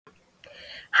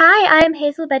Hi, I'm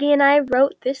Hazel Betty and I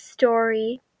wrote this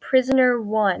story, Prisoner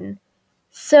 1.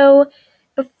 So,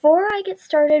 before I get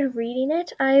started reading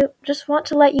it, I just want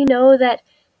to let you know that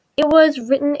it was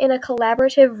written in a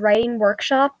collaborative writing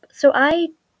workshop, so I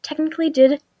technically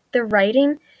did the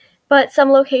writing, but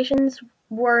some locations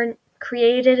were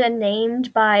created and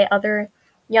named by other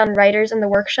young writers in the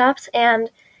workshops,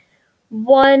 and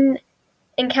one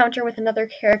encounter with another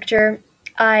character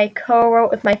I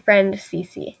co-wrote with my friend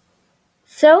Cece.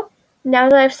 So, now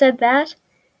that I've said that,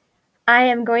 I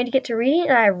am going to get to reading,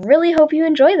 and I really hope you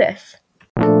enjoy this.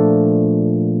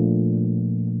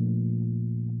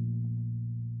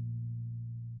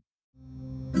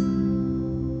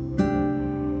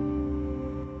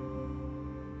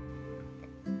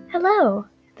 Hello,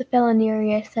 the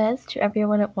Felineria says to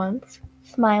everyone at once,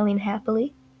 smiling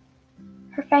happily.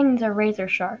 Her fangs are razor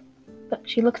sharp, but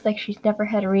she looks like she's never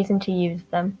had a reason to use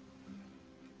them.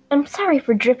 I'm sorry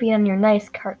for dripping on your nice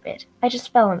carpet. I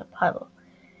just fell in a puddle.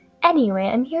 Anyway,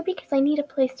 I'm here because I need a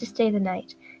place to stay the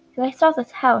night, and I saw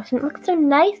this house, and it looks so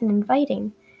nice and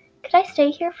inviting. Could I stay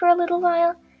here for a little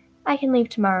while? I can leave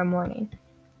tomorrow morning.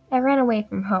 I ran away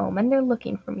from home, and they're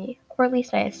looking for me, or at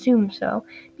least I assume so,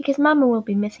 because Mama will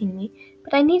be missing me,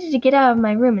 but I needed to get out of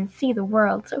my room and see the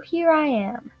world, so here I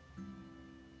am.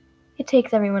 It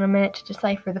takes everyone a minute to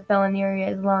decipher the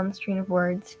Felineria's long string of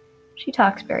words. She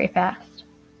talks very fast.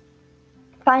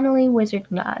 Finally, Wizard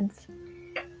nods.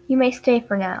 You may stay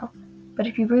for now, but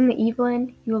if you bring the evil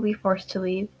in, you will be forced to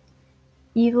leave.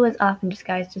 Evil is often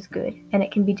disguised as good, and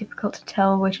it can be difficult to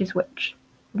tell which is which.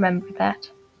 Remember that.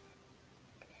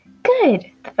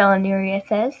 Good, the Felineria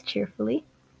says cheerfully.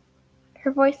 Her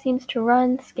voice seems to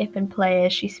run, skip, and play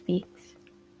as she speaks.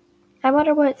 I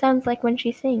wonder what it sounds like when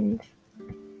she sings.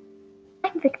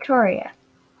 I'm Victoria,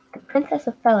 the Princess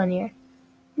of Felinir.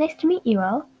 Nice to meet you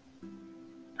all.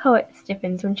 Poet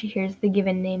stiffens when she hears the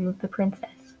given name of the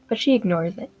princess, but she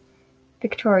ignores it.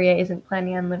 Victoria isn't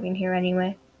planning on living here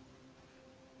anyway.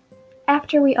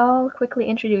 After we all quickly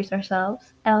introduce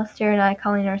ourselves, Alistair and I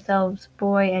calling ourselves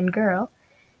boy and girl,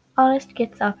 Honest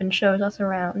gets up and shows us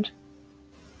around.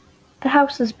 The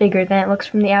house is bigger than it looks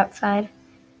from the outside.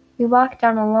 We walk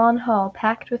down a long hall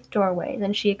packed with doorways,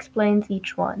 and she explains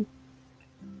each one.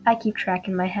 I keep track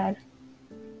in my head.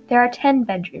 There are 10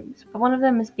 bedrooms, but one of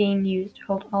them is being used to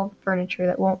hold all the furniture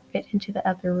that won't fit into the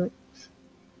other rooms.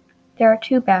 There are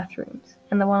 2 bathrooms,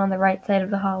 and the one on the right side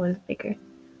of the hall is bigger.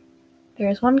 There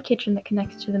is one kitchen that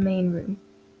connects to the main room.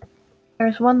 There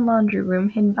is one laundry room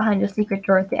hidden behind a secret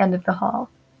door at the end of the hall.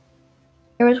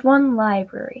 There is one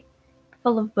library,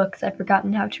 full of books I've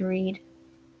forgotten how to read.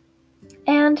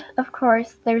 And, of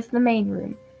course, there's the main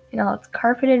room, in all its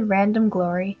carpeted random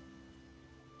glory.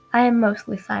 I am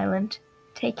mostly silent,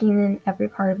 taking in every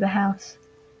part of the house.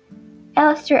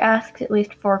 Alistair asks at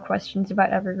least 4 questions about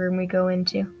every room we go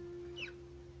into.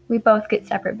 We both get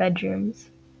separate bedrooms.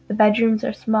 The bedrooms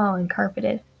are small and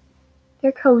carpeted.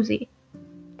 They're cozy.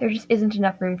 There just isn't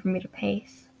enough room for me to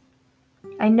pace.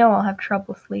 I know I'll have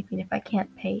trouble sleeping if I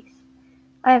can't pace.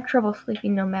 I have trouble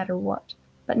sleeping no matter what,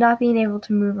 but not being able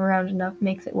to move around enough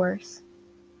makes it worse.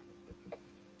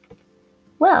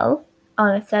 Well,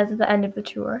 Anna says at the end of the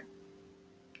tour,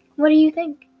 what do you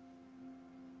think?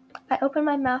 I open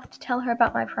my mouth to tell her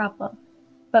about my problem,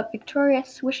 but Victoria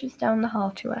swishes down the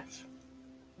hall to us.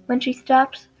 When she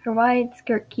stops, her wide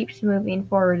skirt keeps moving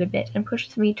forward a bit and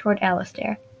pushes me toward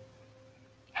Alistair.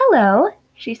 Hello,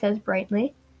 she says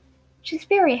brightly. She's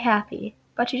very happy,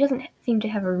 but she doesn't seem to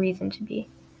have a reason to be.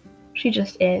 She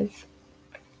just is.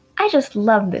 I just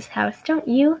love this house, don't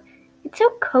you? It's so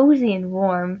cozy and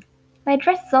warm. My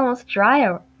dress is almost dry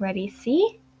already,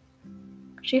 see?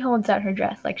 She holds out her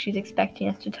dress like she's expecting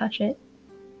us to touch it.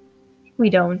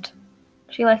 We don't.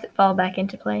 She lets it fall back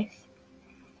into place.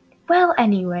 Well,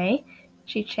 anyway,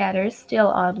 she chatters, still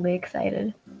oddly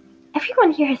excited.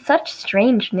 Everyone here has such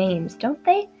strange names, don't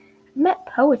they? I've met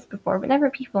poets before, but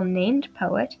never people named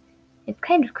Poet. It's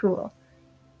kind of cool.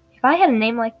 If I had a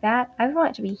name like that, I would want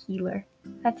it to be Healer.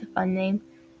 That's a fun name.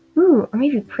 Ooh, or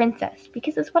maybe Princess,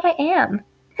 because it's what I am.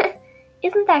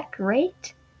 Isn't that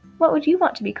great? What would you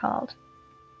want to be called?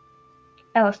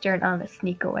 Alistair and Anna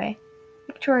sneak away.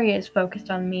 Victoria is focused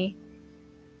on me.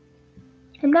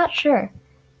 I'm not sure,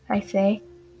 I say.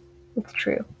 It's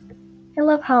true. I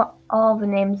love how all the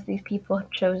names these people have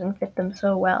chosen fit them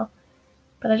so well,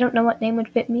 but I don't know what name would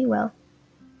fit me well.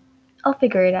 I'll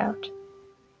figure it out.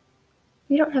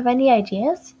 You don't have any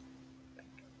ideas?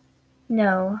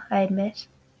 No, I admit.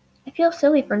 I feel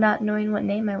silly for not knowing what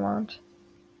name I want.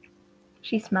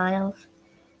 She smiles.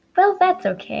 Well, that's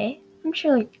okay. I'm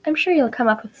sure you'll come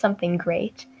up with something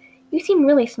great. You seem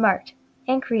really smart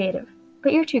and creative,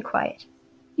 but you're too quiet.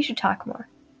 You should talk more.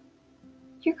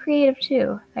 You're creative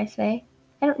too, I say.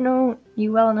 I don't know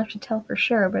you well enough to tell for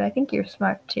sure, but I think you're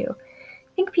smart too.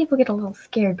 I think people get a little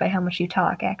scared by how much you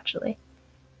talk, actually.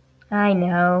 I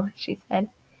know, she said.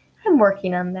 I'm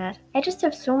working on that. I just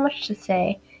have so much to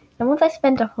say. And once I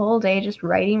spent a whole day just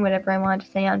writing whatever I wanted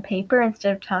to say on paper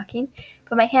instead of talking,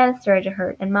 but my hands started to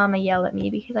hurt, and Mama yelled at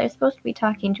me because I was supposed to be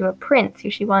talking to a prince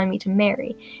who she wanted me to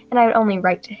marry, and I would only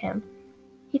write to him.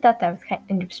 He thought that was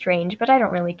kind of strange, but I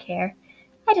don't really care.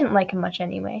 I didn't like him much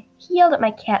anyway. He yelled at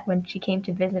my cat when she came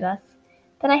to visit us.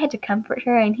 Then I had to comfort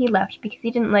her, and he left because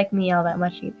he didn't like me all that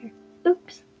much either.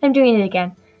 Oops, I'm doing it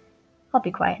again. I'll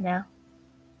be quiet now.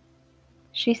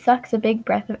 She sucks a big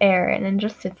breath of air in and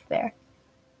just sits there.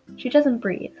 She doesn't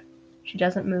breathe. She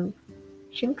doesn't move.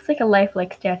 She looks like a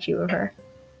lifelike statue of her.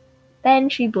 Then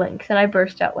she blinks, and I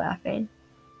burst out laughing.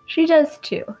 She does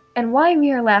too, and why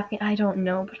we are laughing I don't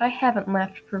know, but I haven't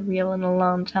laughed for real in a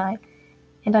long time,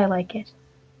 and I like it.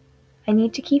 I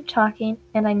need to keep talking,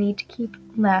 and I need to keep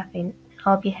laughing.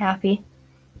 I'll be happy.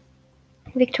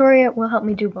 Victoria will help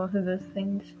me do both of those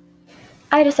things.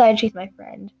 I decide she's my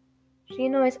friend. She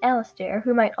annoys Alistair,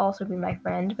 who might also be my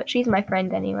friend, but she's my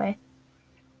friend anyway.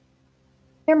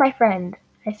 You're my friend,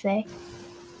 I say.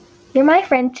 You're my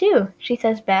friend too, she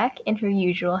says back in her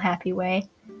usual happy way.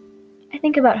 I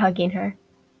think about hugging her.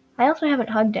 I also haven't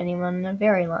hugged anyone in a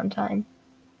very long time.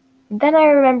 Then I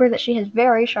remember that she has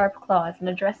very sharp claws and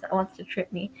a dress that wants to trip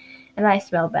me, and I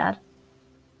smell bad.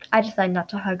 I decide not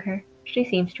to hug her. She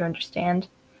seems to understand.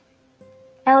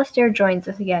 Alistair joins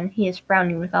us again. He is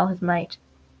frowning with all his might.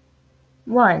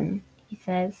 One, he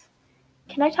says.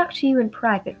 Can I talk to you in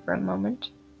private for a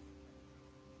moment?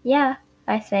 Yeah,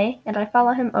 I say, and I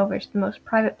follow him over to the most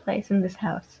private place in this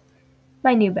house.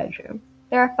 My new bedroom.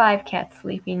 There are 5 cats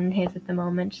sleeping in his at the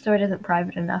moment, so it isn't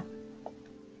private enough.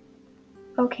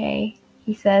 Okay,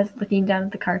 he says, looking down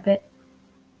at the carpet.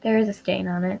 There is a stain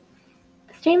on it.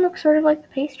 The stain looks sort of like the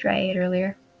pastry I ate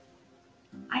earlier.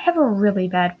 I have a really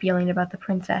bad feeling about the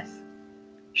princess.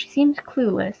 She seems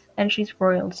clueless, and she's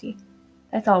royalty.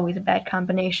 That's always a bad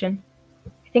combination.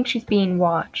 I think she's being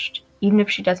watched, even if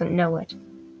she doesn't know it,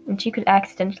 and she could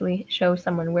accidentally show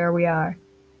someone where we are.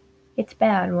 It's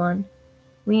bad, one.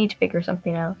 We need to figure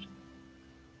something out.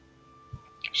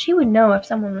 She would know if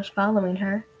someone was following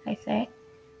her, I say.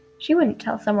 She wouldn't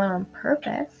tell someone on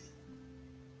purpose.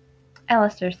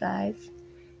 Alistair sighs.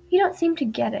 You don't seem to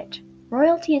get it.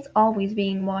 Royalty is always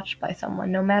being watched by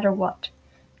someone, no matter what.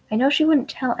 I know she wouldn't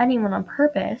tell anyone on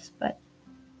purpose, but...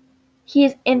 He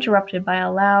is interrupted by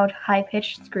a loud,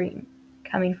 high-pitched scream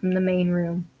coming from the main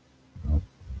room.